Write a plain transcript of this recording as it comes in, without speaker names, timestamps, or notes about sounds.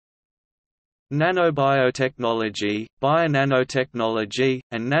Nanobiotechnology, bionanotechnology,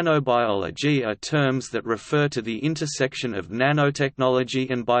 and nanobiology are terms that refer to the intersection of nanotechnology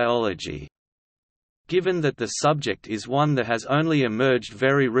and biology. Given that the subject is one that has only emerged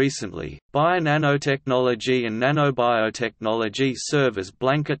very recently, bionanotechnology and nanobiotechnology serve as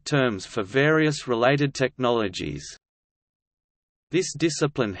blanket terms for various related technologies. This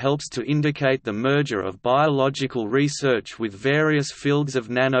discipline helps to indicate the merger of biological research with various fields of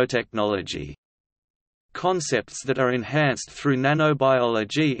nanotechnology. Concepts that are enhanced through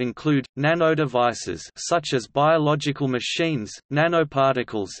nanobiology include nanodevices such as biological machines,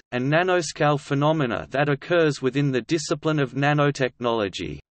 nanoparticles, and nanoscale phenomena that occurs within the discipline of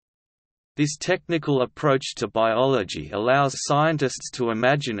nanotechnology. This technical approach to biology allows scientists to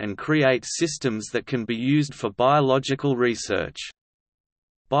imagine and create systems that can be used for biological research.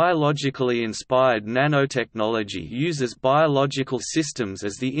 Biologically inspired nanotechnology uses biological systems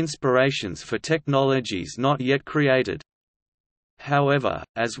as the inspirations for technologies not yet created. However,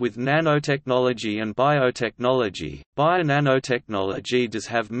 as with nanotechnology and biotechnology, bionanotechnology does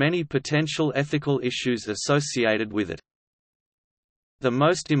have many potential ethical issues associated with it. The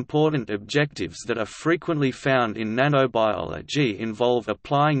most important objectives that are frequently found in nanobiology involve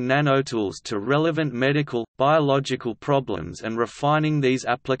applying nanotools to relevant medical, biological problems and refining these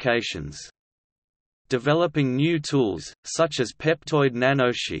applications. Developing new tools, such as peptoid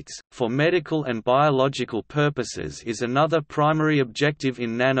nanosheets, for medical and biological purposes is another primary objective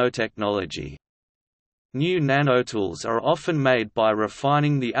in nanotechnology. New nanotools are often made by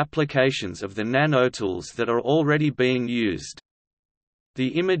refining the applications of the nanotools that are already being used.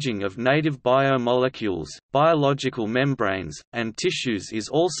 The imaging of native biomolecules, biological membranes, and tissues is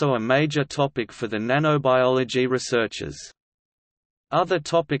also a major topic for the nanobiology researchers. Other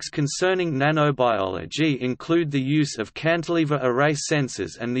topics concerning nanobiology include the use of cantilever array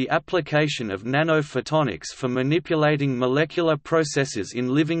sensors and the application of nanophotonics for manipulating molecular processes in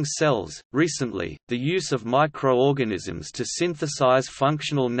living cells. Recently, the use of microorganisms to synthesize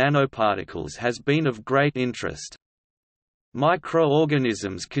functional nanoparticles has been of great interest.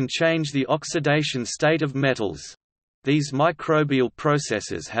 Microorganisms can change the oxidation state of metals. These microbial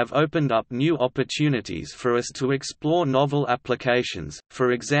processes have opened up new opportunities for us to explore novel applications,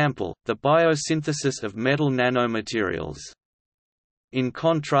 for example, the biosynthesis of metal nanomaterials. In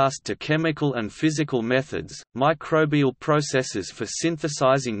contrast to chemical and physical methods, microbial processes for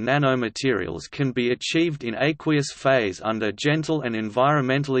synthesizing nanomaterials can be achieved in aqueous phase under gentle and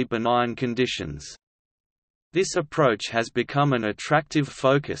environmentally benign conditions. This approach has become an attractive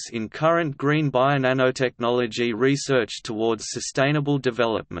focus in current green bionanotechnology research towards sustainable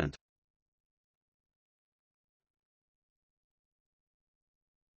development.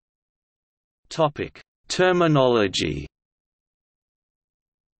 Topic: Terminology.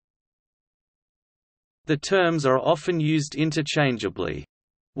 The terms are often used interchangeably.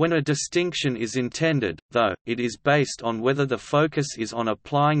 When a distinction is intended, though, it is based on whether the focus is on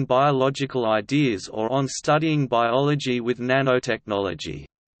applying biological ideas or on studying biology with nanotechnology.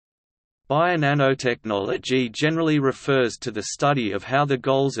 Bionanotechnology generally refers to the study of how the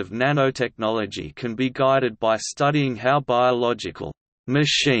goals of nanotechnology can be guided by studying how biological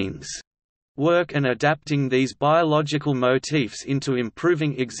machines work and adapting these biological motifs into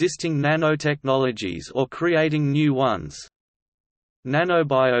improving existing nanotechnologies or creating new ones.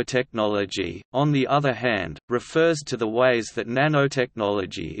 Nanobiotechnology, on the other hand, refers to the ways that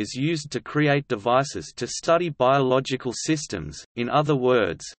nanotechnology is used to create devices to study biological systems. In other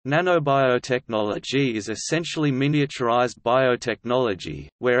words, nanobiotechnology is essentially miniaturized biotechnology,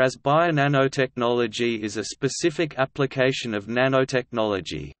 whereas bionanotechnology is a specific application of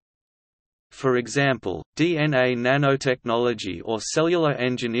nanotechnology. For example, DNA nanotechnology or cellular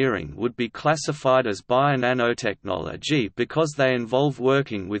engineering would be classified as bionanotechnology because they involve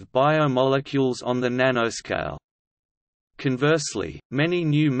working with biomolecules on the nanoscale. Conversely, many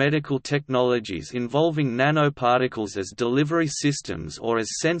new medical technologies involving nanoparticles as delivery systems or as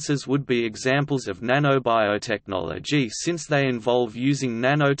sensors would be examples of nanobiotechnology since they involve using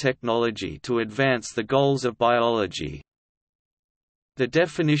nanotechnology to advance the goals of biology. The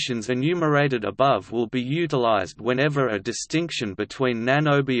definitions enumerated above will be utilized whenever a distinction between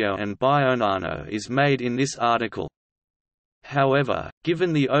nanobio and bionano is made in this article. However,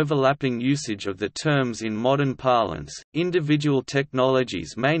 given the overlapping usage of the terms in modern parlance, individual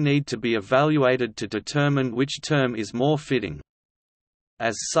technologies may need to be evaluated to determine which term is more fitting.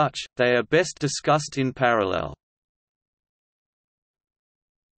 As such, they are best discussed in parallel.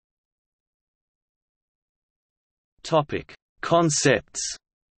 Topic: Concepts.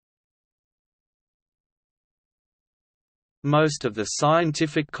 Most of the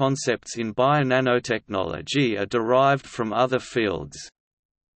scientific concepts in bionanotechnology are derived from other fields.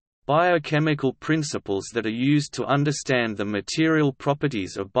 Biochemical principles that are used to understand the material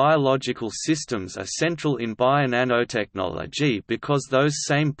properties of biological systems are central in bionanotechnology because those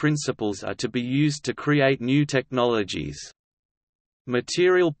same principles are to be used to create new technologies.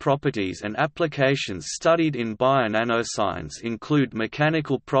 Material properties and applications studied in bionanoscience include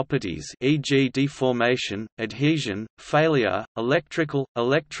mechanical properties, e.g. deformation, adhesion, failure, electrical,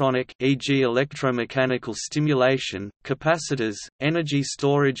 electronic, e.g. electromechanical stimulation, capacitors, energy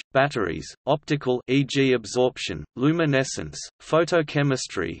storage, batteries, optical, e.g. absorption, luminescence,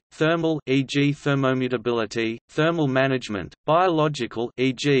 photochemistry, thermal, e.g. thermomutability, thermal management, biological,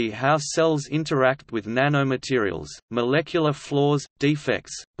 e.g. how cells interact with nanomaterials, molecular flaws,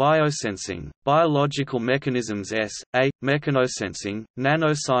 defects, biosensing, biological mechanisms mechanosensing,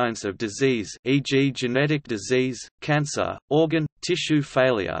 nanoscience of disease, e.g. genetic disease, cancer, organ, tissue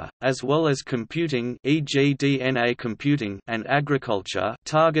failure, as well as computing, e.g. DNA computing, and agriculture,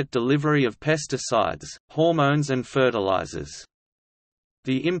 target delivery of pesticides, hormones and fertilizers.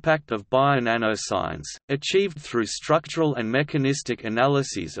 The impact of bionanoscience, achieved through structural and mechanistic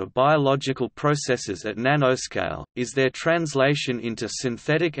analyses of biological processes at nanoscale, is their translation into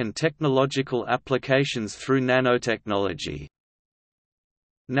synthetic and technological applications through nanotechnology.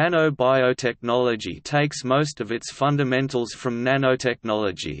 Nanobiotechnology takes most of its fundamentals from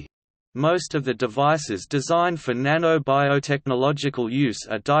nanotechnology. Most of the devices designed for nanobiotechnological use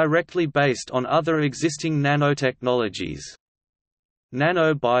are directly based on other existing nanotechnologies.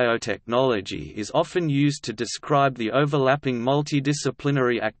 Nanobiotechnology is often used to describe the overlapping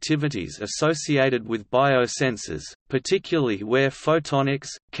multidisciplinary activities associated with biosensors, particularly where photonics,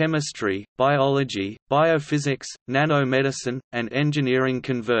 chemistry, biology, biophysics, nanomedicine, and engineering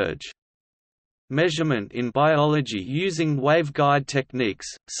converge. Measurement in biology using waveguide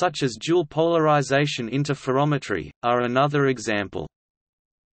techniques, such as dual polarization interferometry, are another example.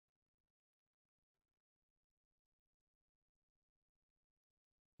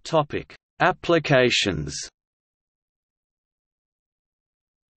 Applications.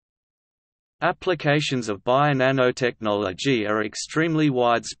 Applications of bionanotechnology are extremely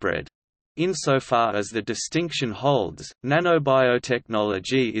widespread. Insofar as the distinction holds,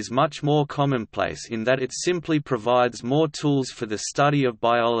 nanobiotechnology is much more commonplace in that it simply provides more tools for the study of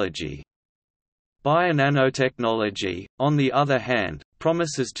biology. Bionanotechnology, on the other hand,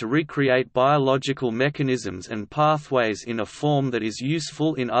 promises to recreate biological mechanisms and pathways in a form that is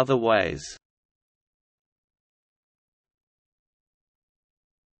useful in other ways.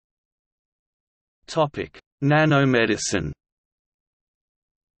 Nanomedicine.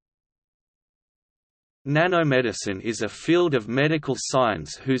 Nanomedicine is a field of medical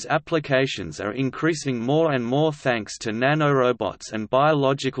science whose applications are increasing more and more thanks to nanorobots and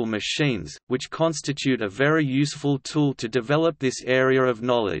biological machines, which constitute a very useful tool to develop this area of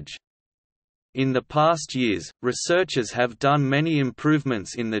knowledge. In the past years, researchers have done many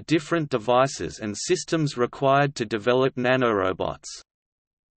improvements in the different devices and systems required to develop nanorobots.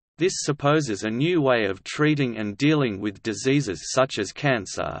 This supposes a new way of treating and dealing with diseases such as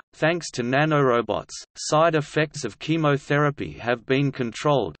cancer. Thanks to nanorobots, side effects of chemotherapy have been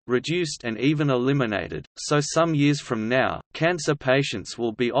controlled, reduced, and even eliminated, so some years from now, cancer patients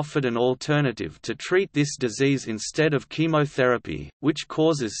will be offered an alternative to treat this disease instead of chemotherapy, which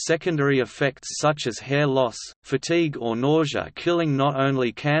causes secondary effects such as hair loss, fatigue, or nausea, killing not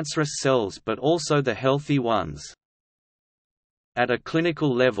only cancerous cells but also the healthy ones. At a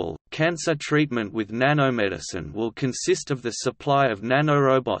clinical level, cancer treatment with nanomedicine will consist of the supply of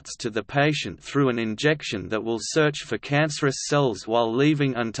nanorobots to the patient through an injection that will search for cancerous cells while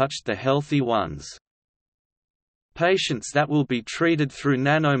leaving untouched the healthy ones. Patients that will be treated through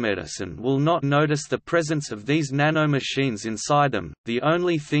nanomedicine will not notice the presence of these nanomachines inside them. The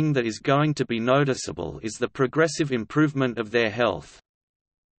only thing that is going to be noticeable is the progressive improvement of their health.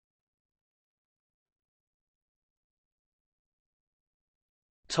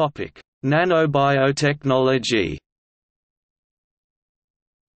 Nanobiotechnology.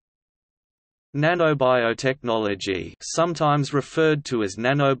 Nanobiotechnology, sometimes referred to as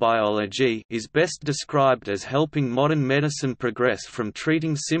nanobiology, is best described as helping modern medicine progress from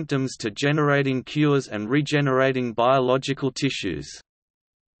treating symptoms to generating cures and regenerating biological tissues.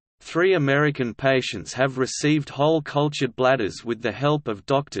 3 American patients have received whole cultured bladders with the help of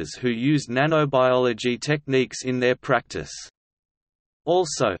doctors who use nanobiology techniques in their practice.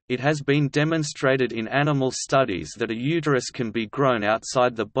 Also, it has been demonstrated in animal studies that a uterus can be grown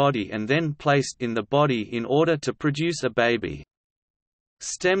outside the body and then placed in the body in order to produce a baby.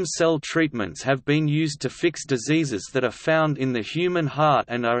 Stem cell treatments have been used to fix diseases that are found in the human heart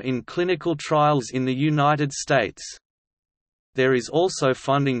and are in clinical trials in the United States. There is also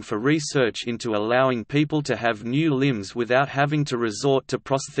funding for research into allowing people to have new limbs without having to resort to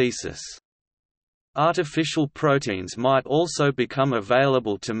prosthesis. Artificial proteins might also become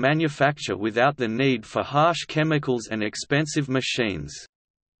available to manufacture without the need for harsh chemicals and expensive machines.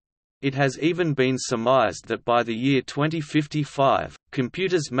 It has even been surmised that by the year 2055,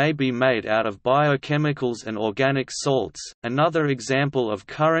 computers may be made out of biochemicals and organic salts. Another example of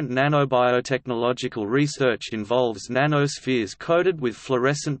current nanobiotechnological research involves nanospheres coated with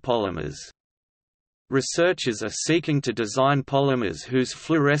fluorescent polymers. Researchers are seeking to design polymers whose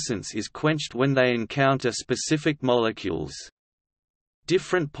fluorescence is quenched when they encounter specific molecules.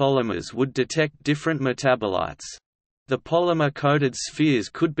 Different polymers would detect different metabolites. The polymer-coated spheres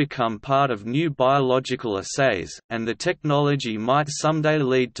could become part of new biological assays, and the technology might someday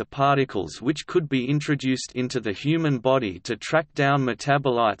lead to particles which could be introduced into the human body to track down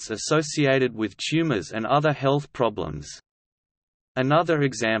metabolites associated with tumors and other health problems. Another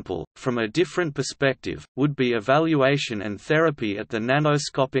example, from a different perspective, would be evaluation and therapy at the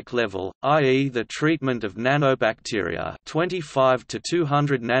nanoscopic level, i.e. the treatment of nanobacteria 25 to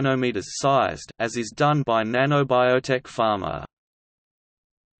 200 nanometers sized, as is done by Nanobiotech Pharma.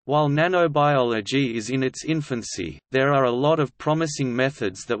 While nanobiology is in its infancy, there are a lot of promising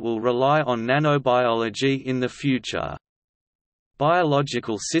methods that will rely on nanobiology in the future.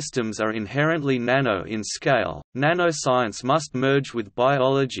 Biological systems are inherently nano in scale. Nanoscience must merge with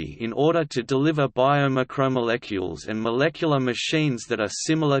biology in order to deliver biomacromolecules and molecular machines that are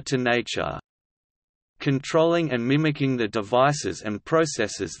similar to nature. Controlling and mimicking the devices and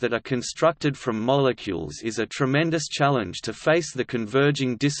processes that are constructed from molecules is a tremendous challenge to face the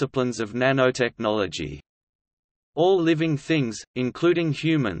converging disciplines of nanotechnology. All living things, including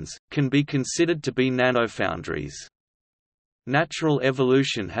humans, can be considered to be nanofoundries. Natural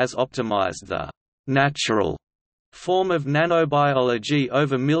evolution has optimized the natural form of nanobiology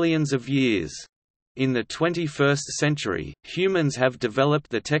over millions of years. In the 21st century, humans have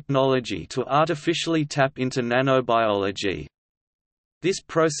developed the technology to artificially tap into nanobiology. This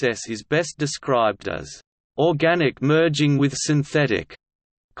process is best described as organic merging with synthetic.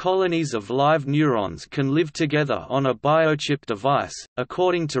 Colonies of live neurons can live together on a biochip device,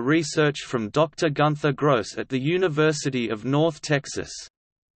 according to research from Dr. Gunther Gross at the University of North Texas.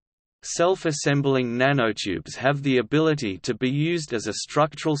 Self-assembling nanotubes have the ability to be used as a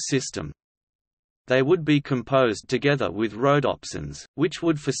structural system. They would be composed together with rhodopsins, which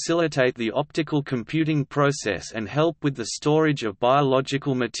would facilitate the optical computing process and help with the storage of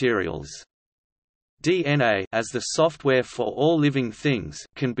biological materials. DNA, as the software for all living things,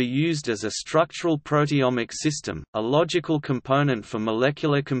 can be used as a structural proteomic system, a logical component for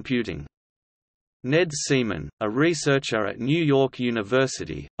molecular computing. Ned Seaman, a researcher at New York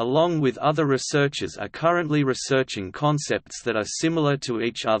University, along with other researchers are currently researching concepts that are similar to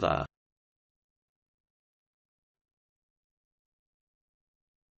each other.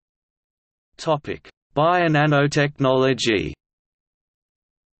 Bionanotechnology.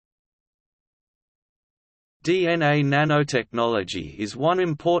 DNA nanotechnology is one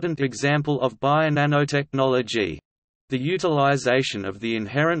important example of bionanotechnology. The utilization of the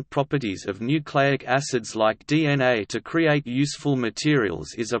inherent properties of nucleic acids like DNA to create useful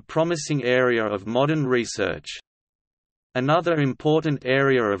materials is a promising area of modern research. Another important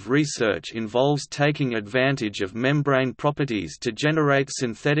area of research involves taking advantage of membrane properties to generate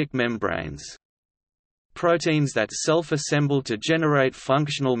synthetic membranes. Proteins that self-assemble to generate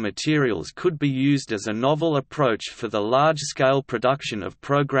functional materials could be used as a novel approach for the large-scale production of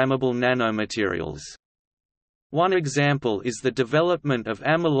programmable nanomaterials. One example is the development of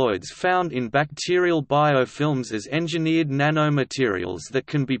amyloids found in bacterial biofilms as engineered nanomaterials that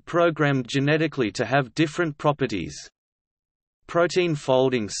can be programmed genetically to have different properties. Protein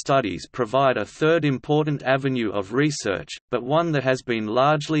folding studies provide a third important avenue of research, but one that has been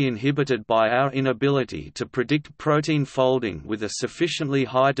largely inhibited by our inability to predict protein folding with a sufficiently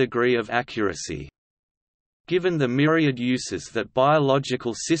high degree of accuracy. Given the myriad uses that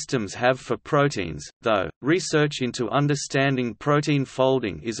biological systems have for proteins, though, research into understanding protein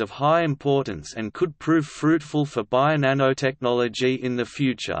folding is of high importance and could prove fruitful for bionanotechnology in the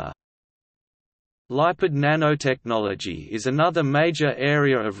future. Lipid nanotechnology is another major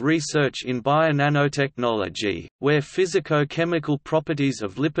area of research in bionanotechnology, where physico-chemical properties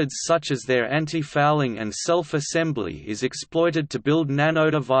of lipids such as their anti-fouling and self-assembly is exploited to build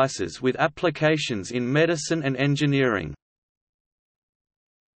nanodevices with applications in medicine and engineering.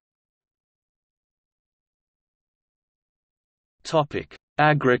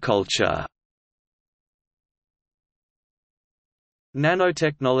 Agriculture.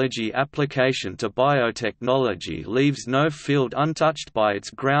 Nanotechnology application to biotechnology leaves no field untouched by its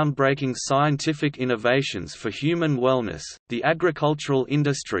groundbreaking scientific innovations for human wellness. The agricultural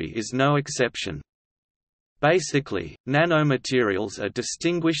industry is no exception. Basically, nanomaterials are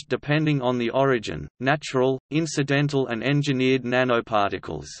distinguished depending on the origin: natural, incidental and engineered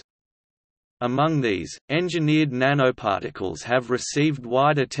nanoparticles. Among these, engineered nanoparticles have received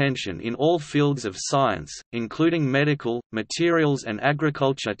wide attention in all fields of science, including medical, materials and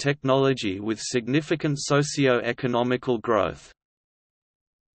agriculture technology with significant socio-economical growth.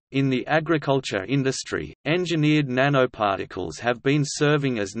 In the agriculture industry, engineered nanoparticles have been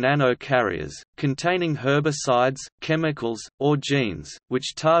serving as nanocarriers, containing herbicides, chemicals, or genes,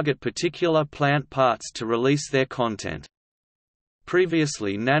 which target particular plant parts to release their content.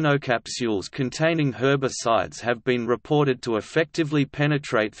 Previously, nanocapsules containing herbicides have been reported to effectively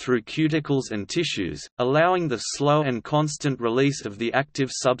penetrate through cuticles and tissues, allowing the slow and constant release of the active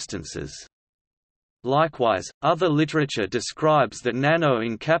substances. Likewise, other literature describes that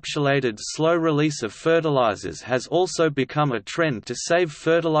nano-encapsulated slow release of fertilizers has also become a trend to save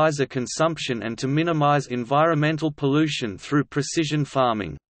fertilizer consumption and to minimize environmental pollution through precision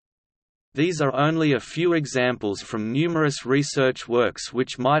farming. These are only a few examples from numerous research works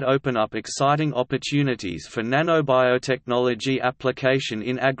which might open up exciting opportunities for nanobiotechnology application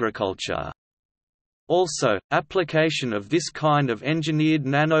in agriculture. Also, application of this kind of engineered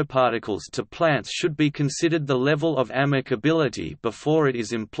nanoparticles to plants should be considered the level of amicability before it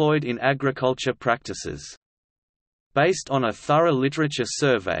is employed in agriculture practices. Based on a thorough literature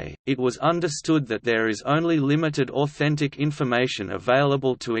survey, it was understood that there is only limited authentic information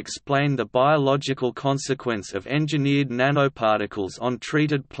available to explain the biological consequence of engineered nanoparticles on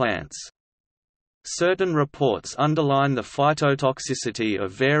treated plants. Certain reports underline the phytotoxicity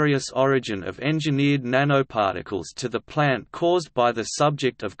of various origin of engineered nanoparticles to the plant caused by the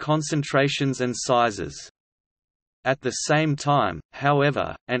subject of concentrations and sizes. At the same time,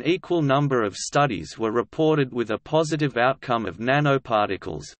 however, an equal number of studies were reported with a positive outcome of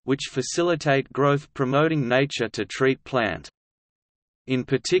nanoparticles, which facilitate growth promoting nature to treat plant. In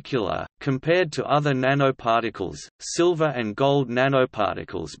particular, compared to other nanoparticles, silver and gold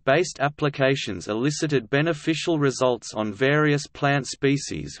nanoparticles-based applications elicited beneficial results on various plant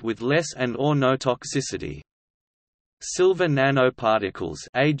species with less and/or no toxicity. Silver nanoparticles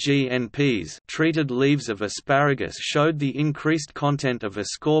 (AGNPs) treated leaves of asparagus showed the increased content of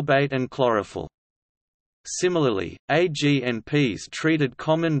ascorbate and chlorophyll. Similarly, AGNPs treated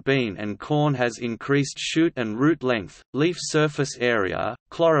common bean and corn has increased shoot and root length, leaf surface area,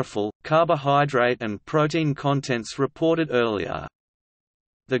 chlorophyll, carbohydrate and protein contents reported earlier.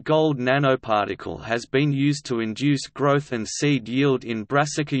 The gold nanoparticle has been used to induce growth and seed yield in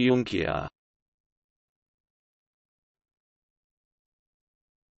Brassicayunkia.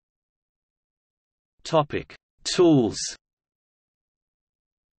 Tools.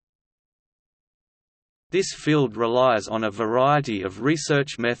 This field relies on a variety of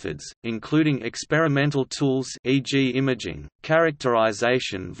research methods, including experimental tools e.g. imaging,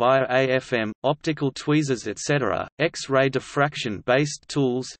 characterization via AFM, optical tweezers etc., X-ray diffraction-based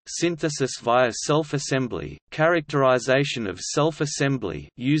tools, synthesis via self-assembly, characterization of self-assembly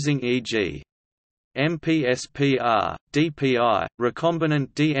using e.g. MPSPR, DPI, recombinant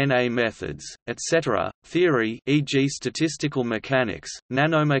DNA methods, etc., theory e.g. statistical mechanics,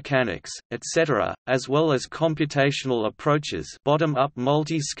 nanomechanics, etc., as well as computational approaches bottom-up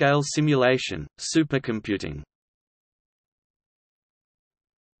multi-scale simulation, supercomputing.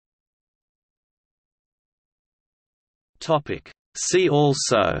 See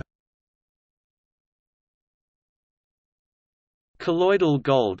also: colloidal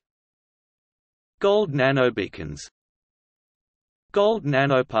gold, gold nanobeacons, gold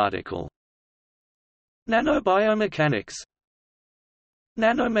nanoparticle, nanobiomechanics,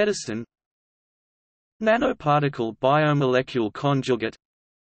 nanomedicine, nanoparticle biomolecule conjugate,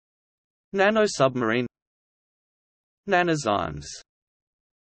 nanosubmarine, nanozymes.